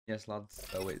Yes, lads.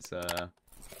 So it's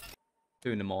 2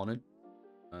 in the morning.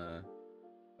 I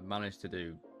managed to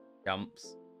do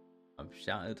camps. I'm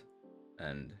shattered,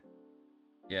 and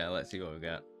yeah, let's see what we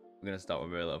get. We're gonna start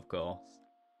with Rilla, of course.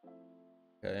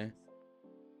 Okay,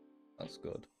 that's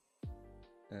good.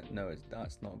 No,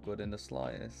 that's not good in the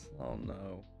slightest. Oh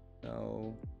no,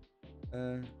 no,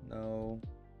 no.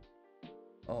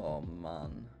 Oh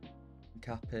man,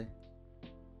 Cappy.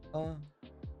 Oh,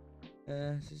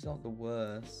 she's not the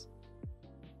worst.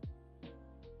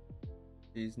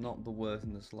 She's not the worst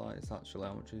in the slightest, actually.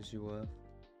 How much is she worth?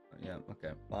 Yeah,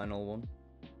 okay. Final one.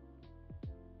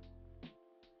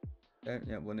 Okay,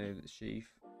 yeah, one of the sheath.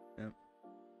 Yeah,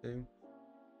 2.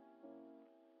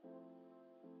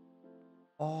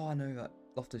 Oh, I know that.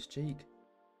 Loftus Cheek.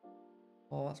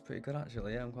 Oh, that's pretty good,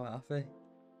 actually. Yeah, I'm quite happy.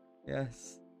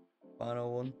 Yes.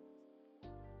 Final one.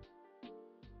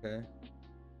 Okay.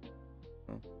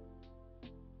 Oh.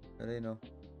 Ready? No.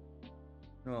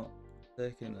 No.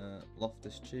 Taking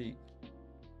Loftus Cheek.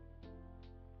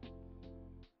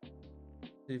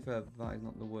 To be fair, that is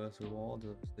not the worst reward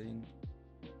I've seen.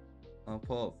 I'll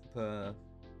put up,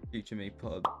 future me,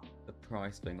 put up the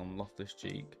price thing on Loftus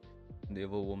Cheek and the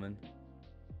other woman.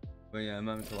 But yeah,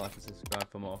 remember to like and subscribe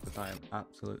for more because I am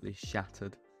absolutely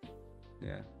shattered.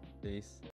 Yeah, peace.